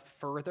itself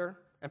further,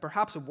 and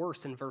perhaps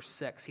worse, in verse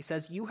 6. He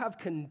says, you have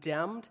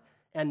condemned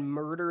and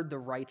murdered the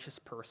righteous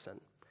person.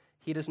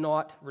 He does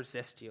not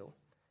resist you.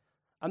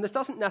 This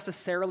doesn't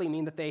necessarily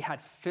mean that they had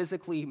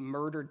physically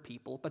murdered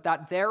people, but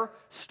that their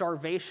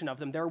starvation of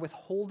them, their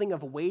withholding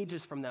of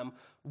wages from them,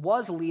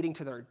 was leading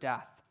to their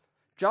death.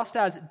 Just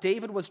as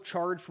David was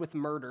charged with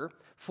murder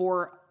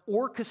for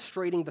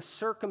orchestrating the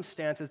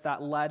circumstances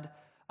that led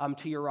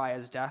to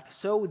Uriah's death,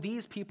 so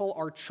these people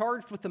are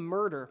charged with the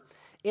murder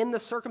in the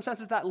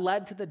circumstances that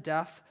led to the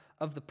death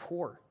of the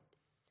poor.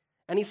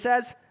 And he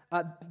says,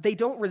 they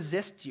don't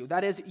resist you.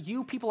 That is,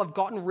 you people have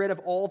gotten rid of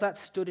all that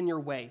stood in your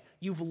way.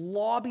 You've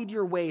lobbied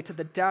your way to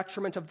the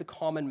detriment of the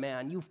common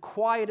man. You've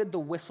quieted the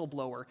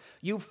whistleblower.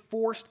 You've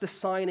forced the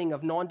signing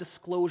of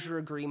non-disclosure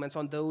agreements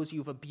on those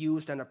you've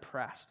abused and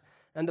oppressed.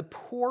 And the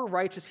poor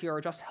righteous here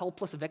are just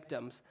helpless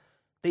victims.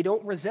 They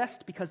don't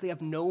resist because they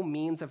have no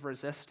means of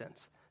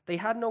resistance. They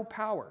had no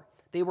power.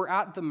 They were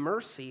at the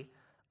mercy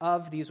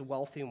of these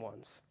wealthy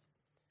ones.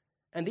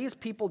 And these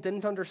people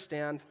didn't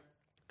understand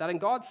that in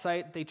God's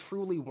sight, they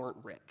truly weren't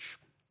rich.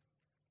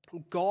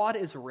 God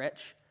is rich,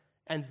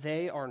 and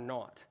they are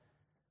not.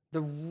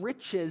 The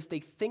riches they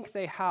think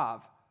they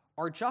have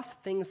are just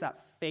things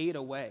that fade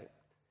away.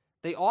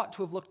 They ought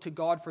to have looked to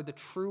God for the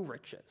true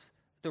riches,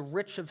 the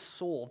rich of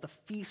soul, the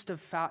feast of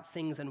fat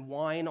things and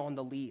wine on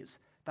the lees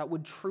that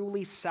would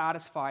truly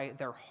satisfy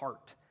their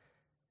heart,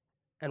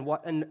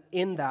 and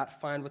in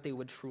that find what they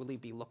would truly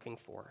be looking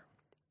for.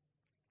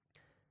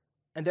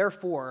 And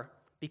therefore,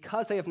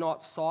 because they have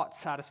not sought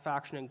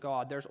satisfaction in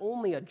God, there's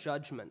only a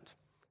judgment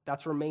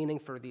that's remaining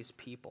for these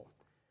people.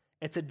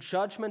 It's a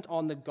judgment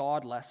on the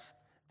godless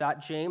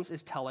that James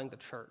is telling the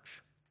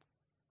church.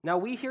 Now,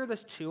 we hear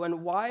this too,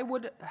 and why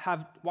would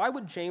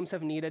James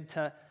have needed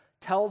to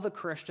tell the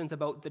Christians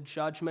about the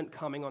judgment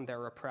coming on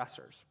their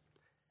oppressors?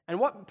 And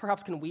what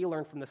perhaps can we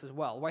learn from this as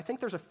well? Well, I think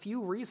there's a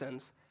few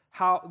reasons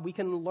how we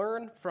can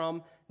learn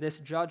from this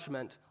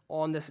judgment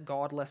on this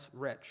godless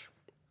rich.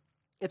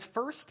 It's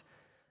first,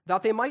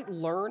 that they might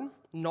learn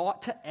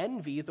not to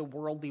envy the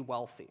worldly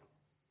wealthy,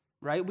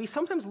 right? We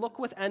sometimes look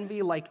with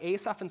envy like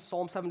Asaph in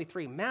Psalm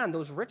 73. Man,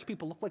 those rich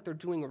people look like they're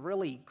doing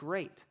really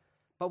great.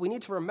 But we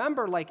need to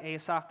remember, like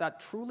Asaph, that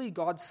truly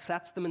God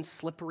sets them in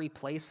slippery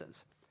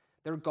places.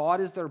 Their God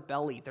is their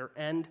belly. Their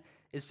end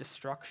is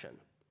destruction.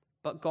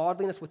 But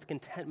godliness with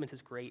contentment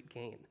is great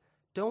gain.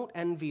 Don't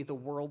envy the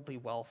worldly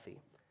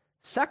wealthy.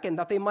 Second,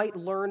 that they might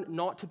learn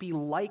not to be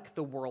like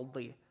the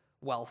worldly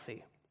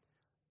wealthy.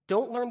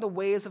 Don't learn the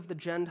ways of the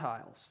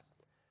Gentiles.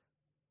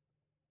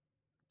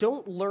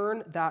 Don't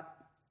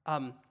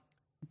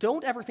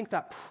ever think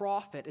that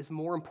profit is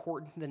more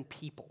important than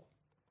people.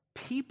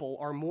 People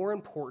are more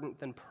important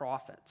than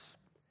profits.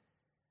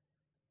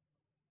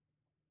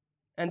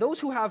 And those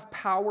who have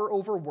power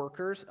over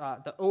workers,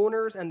 the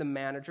owners and the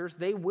managers,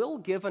 they will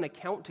give an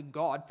account to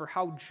God for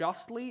how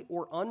justly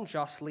or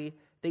unjustly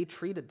they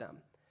treated them.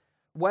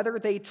 Whether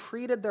they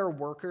treated their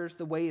workers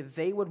the way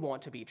they would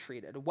want to be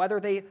treated,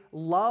 whether they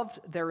loved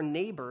their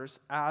neighbors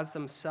as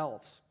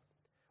themselves,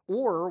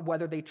 or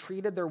whether they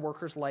treated their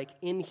workers like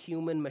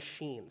inhuman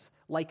machines,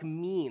 like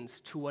means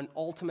to an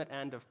ultimate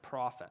end of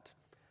profit.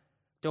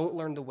 Don't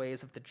learn the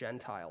ways of the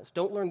Gentiles.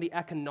 Don't learn the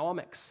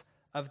economics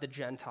of the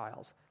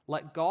Gentiles.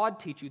 Let God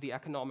teach you the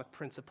economic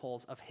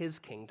principles of his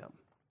kingdom.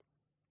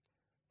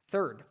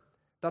 Third,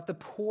 that the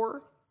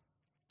poor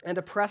and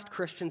oppressed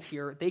Christians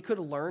here, they could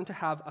learn to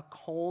have a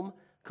calm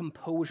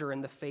composure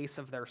in the face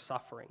of their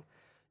suffering,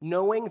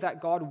 knowing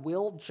that God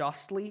will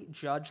justly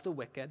judge the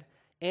wicked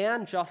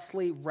and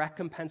justly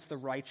recompense the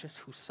righteous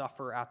who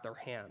suffer at their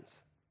hands.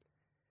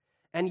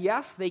 And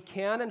yes, they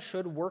can and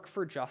should work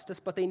for justice,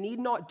 but they need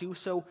not do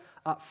so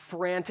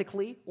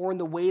frantically or in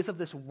the ways of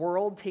this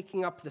world,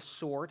 taking up the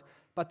sword,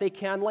 but they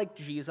can, like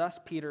Jesus,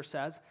 Peter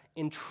says,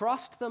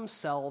 entrust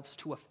themselves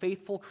to a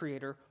faithful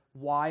Creator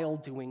while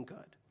doing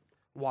good,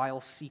 while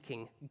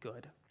seeking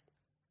good.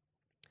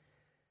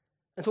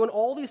 And so in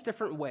all these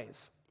different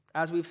ways,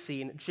 as we've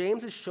seen,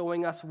 James is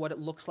showing us what it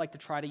looks like to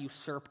try to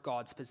usurp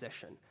God's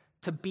position,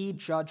 to be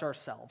judge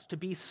ourselves, to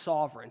be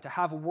sovereign, to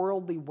have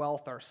worldly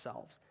wealth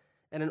ourselves.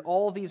 And in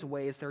all these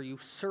ways, they're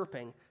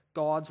usurping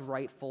God's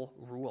rightful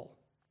rule.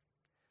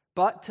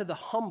 But to the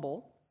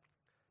humble,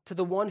 to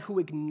the one who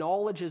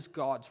acknowledges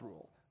God's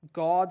rule,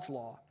 God's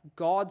law,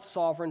 God's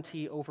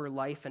sovereignty over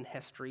life and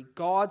history,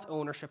 God's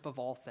ownership of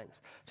all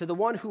things, to the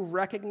one who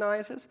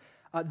recognizes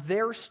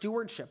their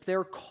stewardship,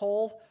 their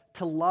call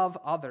to love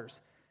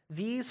others,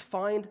 these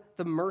find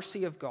the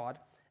mercy of God,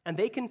 and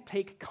they can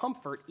take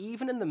comfort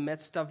even in the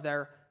midst of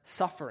their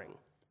suffering.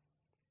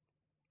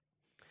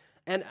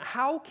 And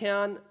how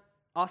can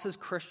us as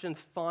Christians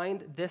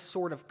find this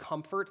sort of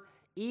comfort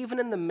even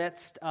in the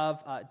midst of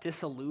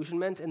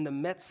disillusionment, in the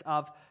midst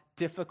of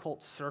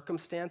difficult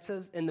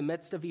circumstances, in the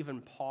midst of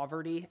even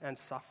poverty and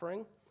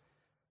suffering?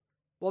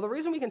 Well, the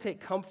reason we can take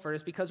comfort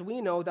is because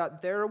we know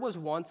that there was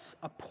once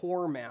a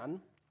poor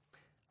man,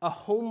 a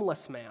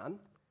homeless man,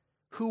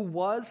 who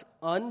was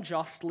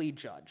unjustly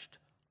judged,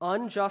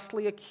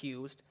 unjustly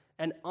accused,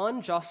 and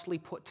unjustly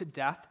put to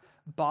death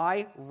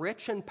by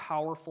rich and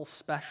powerful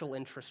special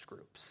interest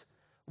groups,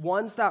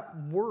 ones that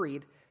were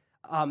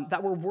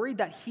worried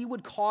that he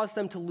would cause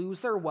them to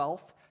lose their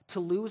wealth, to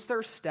lose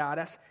their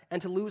status,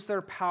 and to lose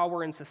their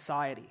power in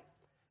society.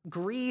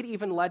 Greed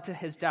even led to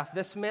his death.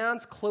 This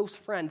man's close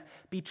friend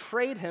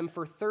betrayed him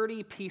for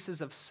 30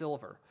 pieces of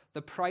silver,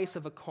 the price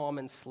of a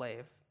common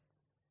slave.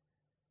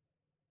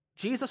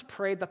 Jesus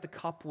prayed that the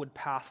cup would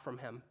pass from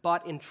him,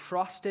 but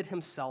entrusted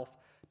himself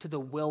to the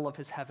will of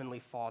his heavenly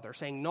Father,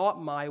 saying,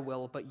 "Not my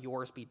will, but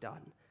yours be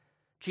done."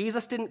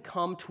 Jesus didn't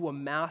come to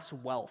amass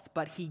wealth,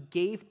 but he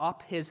gave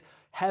up his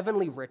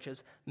heavenly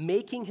riches,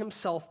 making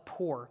himself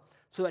poor,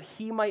 so that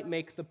he might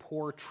make the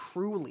poor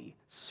truly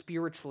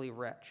spiritually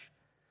rich.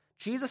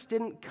 Jesus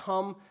didn't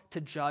come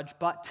to judge,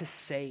 but to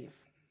save.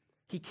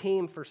 He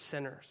came for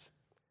sinners.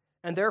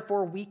 And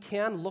therefore, we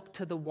can look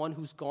to the one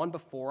who's gone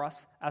before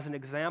us as an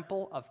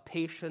example of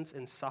patience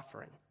in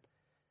suffering.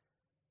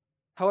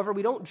 However,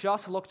 we don't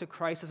just look to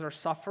Christ as our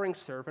suffering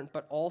servant,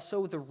 but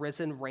also the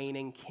risen,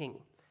 reigning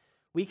King.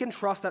 We can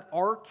trust that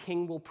our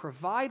King will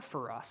provide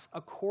for us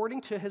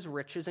according to his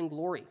riches and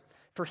glory,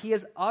 for he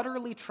is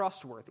utterly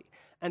trustworthy.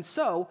 And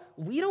so,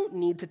 we don't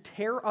need to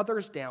tear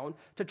others down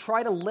to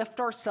try to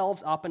lift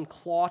ourselves up and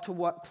claw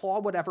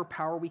whatever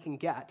power we can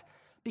get,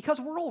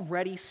 because we're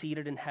already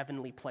seated in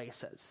heavenly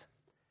places.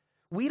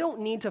 We don't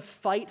need to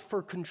fight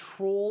for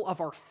control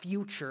of our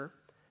future,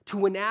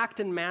 to enact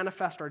and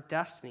manifest our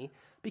destiny,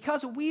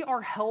 because we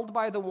are held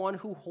by the one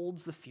who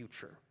holds the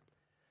future.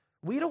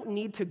 We don't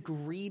need to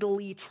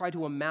greedily try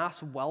to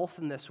amass wealth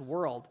in this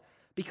world,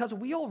 because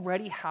we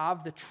already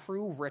have the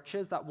true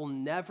riches that will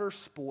never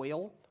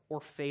spoil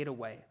or fade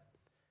away.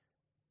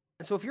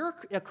 And so if you're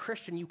a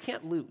Christian, you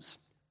can't lose.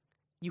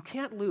 You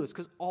can't lose,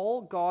 because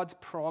all God's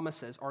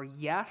promises are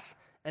yes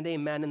and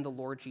amen in the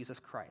Lord Jesus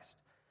Christ.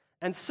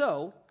 And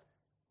so,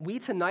 we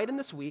tonight and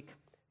this week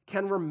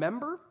can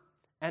remember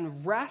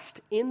and rest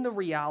in the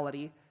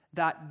reality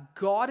that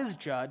God is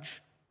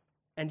judge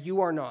and you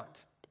are not.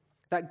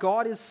 That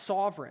God is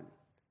sovereign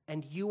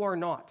and you are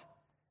not.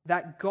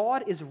 That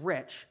God is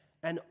rich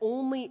and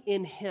only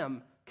in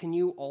him can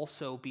you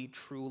also be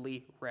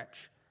truly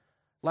rich.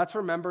 Let's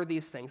remember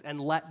these things and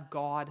let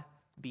God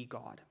be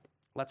God.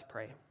 Let's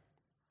pray.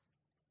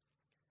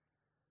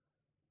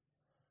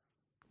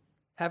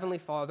 Heavenly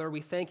Father,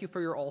 we thank you for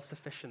your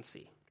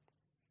all-sufficiency.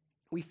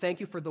 We thank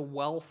you for the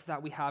wealth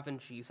that we have in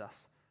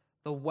Jesus,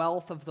 the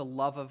wealth of the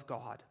love of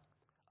God,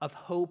 of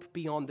hope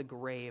beyond the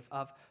grave,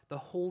 of the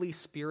Holy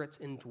Spirit's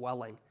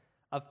indwelling,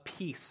 of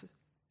peace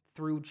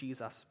through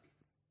Jesus.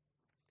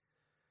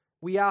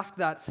 We ask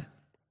that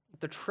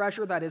the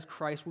treasure that is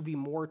Christ would be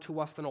more to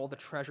us than all the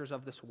treasures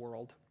of this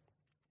world,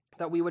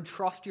 that we would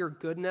trust your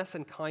goodness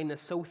and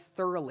kindness so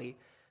thoroughly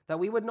that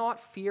we would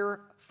not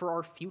fear for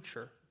our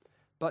future,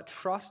 but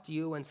trust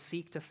you and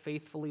seek to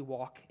faithfully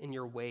walk in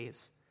your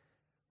ways.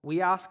 We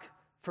ask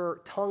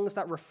for tongues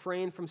that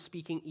refrain from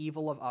speaking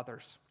evil of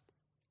others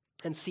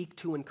and seek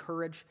to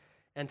encourage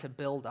and to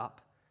build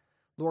up.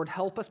 Lord,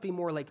 help us be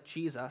more like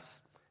Jesus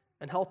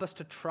and help us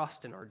to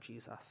trust in our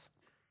Jesus.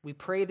 We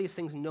pray these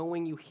things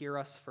knowing you hear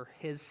us for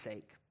his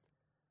sake.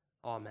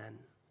 Amen.